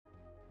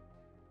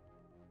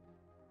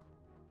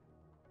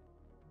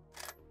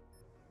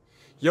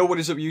Yo, what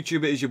is up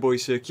YouTube? It is your boy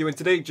SirQ, and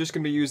today just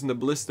going to be using the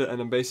Ballista,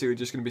 and I'm basically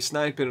just going to be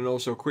sniping and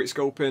also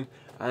quickscoping.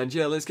 And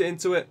yeah, let's get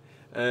into it.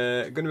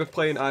 Going to be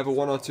playing either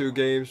 1 or 2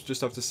 games,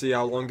 just have to see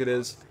how long it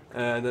is,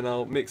 and then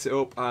I'll mix it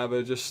up,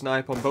 either just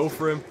snipe on both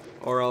of them,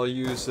 or I'll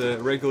use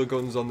regular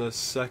guns on the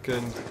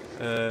second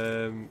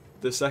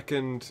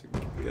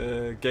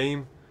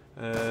game,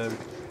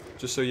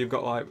 just so you've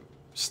got like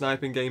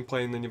sniping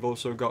gameplay, and then you've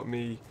also got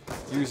me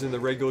using the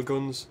regular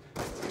guns.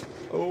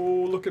 Oh,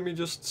 look at me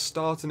just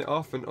starting it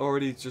off and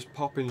already just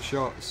popping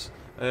shots.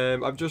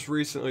 I've just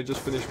recently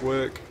finished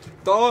work.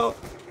 Oh!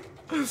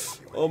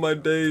 Oh my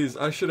days,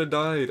 I should have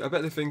died. I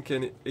bet they're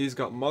thinking he's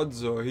got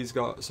mods or he's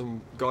got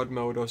some god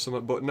mode or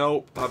something, but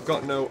nope, I've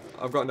got no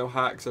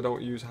hacks. I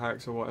don't use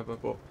hacks or whatever,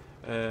 but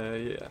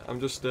yeah,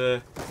 is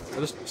that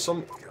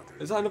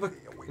another?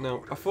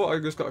 No, I thought I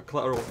just got a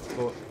collateral,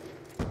 but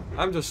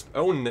I'm just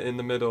owning it in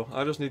the middle.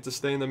 I just need to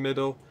stay in the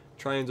middle,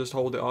 try and just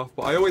hold it off.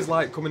 But I always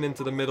like coming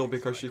into the middle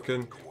because you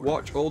can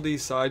watch all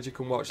these sides, you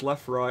can watch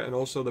left, right, and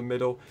also the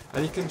middle,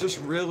 and you can just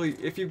really,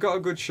 if you've got a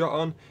good shot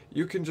on,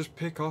 you can just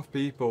pick off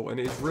people, and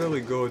it's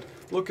really good.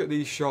 Look at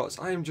these shots.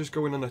 I am just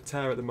going on a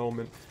tear at the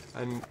moment,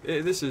 and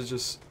this is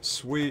just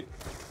sweet.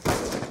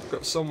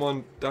 Got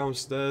someone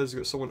downstairs,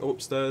 got someone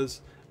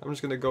upstairs. I'm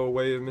just gonna go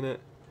away a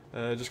minute,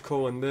 just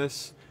calling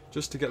this,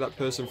 just to get that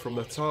person from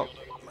the top.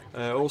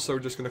 Also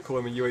just gonna call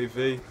him a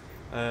UAV.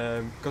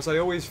 Because I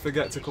always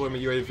forget to call him a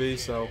UAV,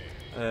 so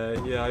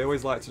yeah, I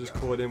always like to just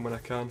call it in when I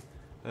can.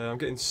 I'm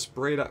getting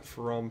sprayed at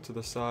from to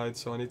the side,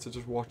 so I need to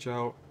just watch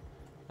out.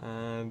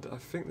 And I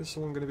think there's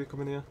someone going to be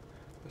coming here.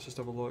 Let's just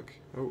have a look.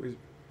 Oh,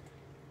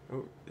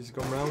 he's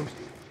gone round.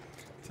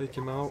 Take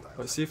him out.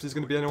 Let's see if there's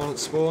going to be anyone at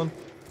spawn.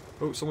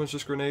 Oh, someone's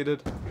just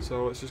grenaded,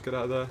 so let's just get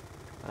out of there.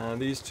 And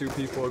these two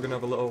people are going to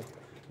have a little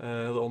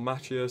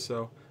match here,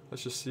 so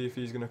let's just see if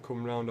he's going to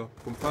come round or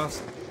come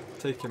past.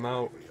 Take him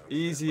out.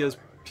 Easy as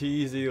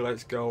peasy,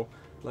 let's go.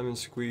 Lemon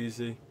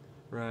squeezy.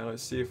 Right,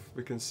 let's see if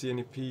we can see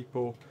any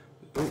people.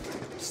 Oh,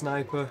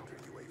 sniper.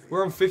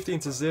 We're on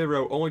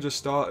 15-0, only just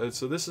started,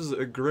 so this is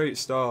a great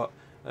start.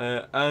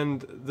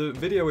 And the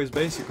video is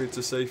basically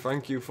to say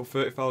thank you for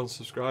 30,000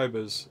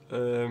 subscribers.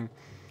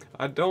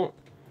 I don't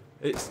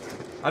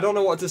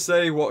know what to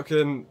say, what I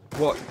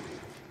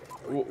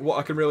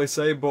can really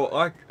say,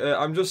 but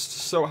I'm just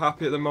so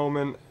happy at the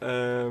moment.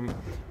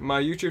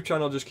 My YouTube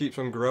channel just keeps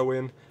on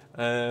growing.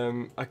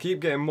 I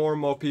keep getting more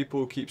and more people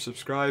who keep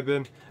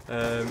subscribing,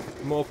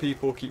 more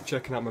people keep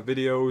checking out my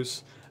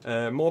videos,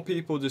 more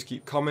people just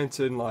keep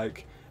commenting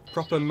like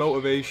proper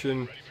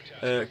motivation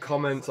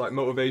comments, like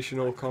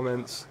motivational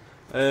comments,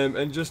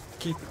 and just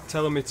keep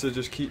telling me to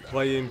just keep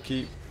playing,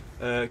 keep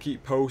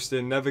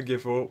posting, never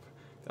give up.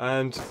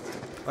 And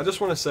I just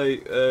want to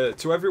say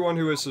to everyone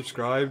who has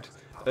subscribed,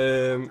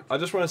 I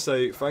just want to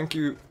say thank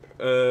you,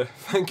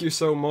 thank you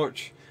so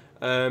much.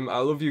 I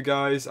love you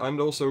guys and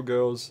also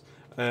girls.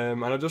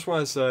 And I just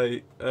want to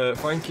say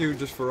thank you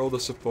just for all the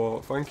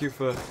support. Thank you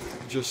for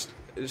just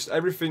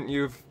everything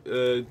you've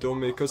done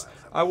me, because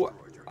I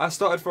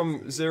started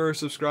from 0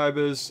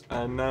 subscribers,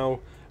 and now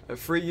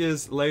 3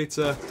 years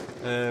later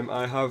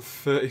I have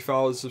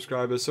 30,000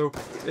 subscribers. So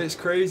it's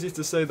crazy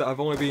to say that I've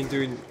only been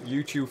doing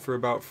YouTube for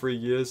about 3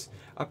 years.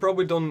 I've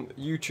probably done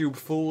YouTube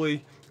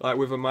fully, like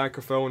with a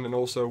microphone and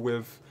also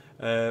with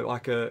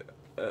like a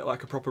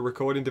proper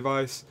recording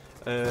device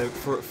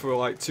for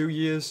like 2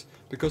 years,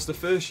 because the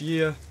first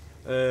year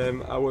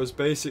I was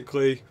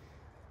basically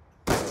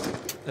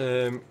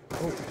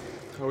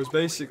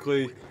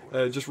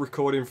just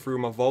recording through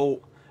my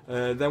vault.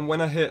 Then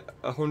when I hit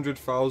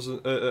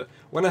 100,000,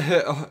 when I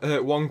hit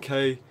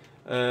 1K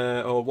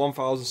or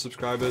 1,000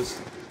 subscribers,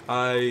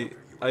 I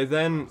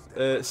then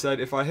said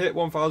if I hit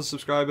 1,000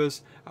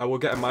 subscribers, I will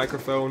get a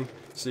microphone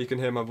so you can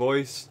hear my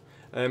voice.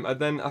 And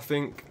then I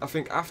think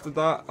after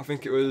that, I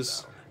think it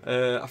was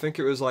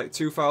like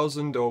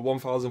 2,000 or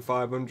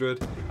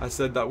 1,500. I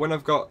said that when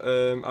I've got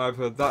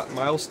either that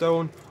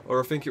milestone,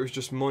 or I think it was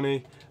just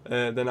money,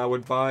 then I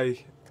would buy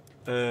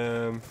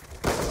a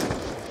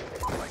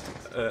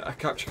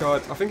capture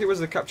card. I think it was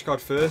the capture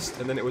card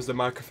first, and then it was the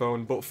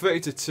microphone. But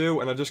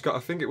 30-2, and I just got, I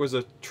think it was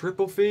a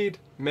triple feed,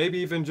 maybe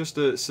even just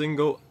a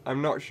single,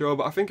 I'm not sure,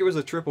 but I think it was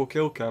a triple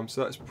kill cam,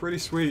 so that's pretty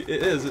sweet.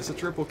 It's a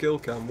triple kill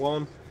cam.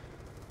 1,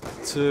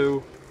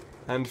 2,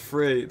 and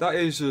 3. That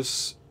is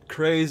just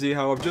crazy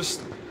how I've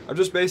just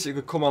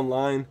basically come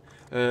online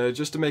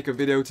just to make a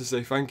video to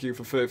say thank you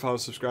for 30,000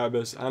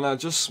 subscribers, and I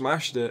just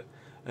smashed it.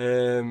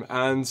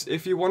 And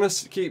if you want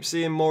to keep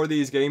seeing more of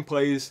these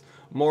gameplays,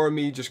 more of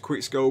me just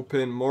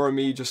quickscoping, more of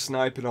me just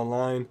sniping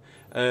online,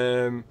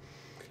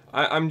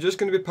 I'm just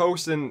going to be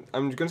posting.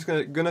 I'm just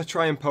gonna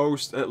try and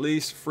post at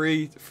least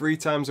three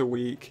times a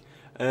week.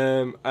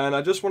 And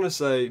I just want to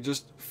say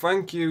just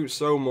thank you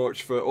so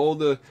much for all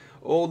the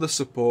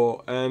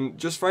support, and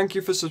just thank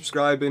you for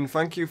subscribing,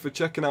 thank you for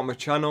checking out my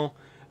channel,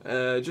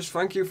 just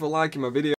thank you for liking my video.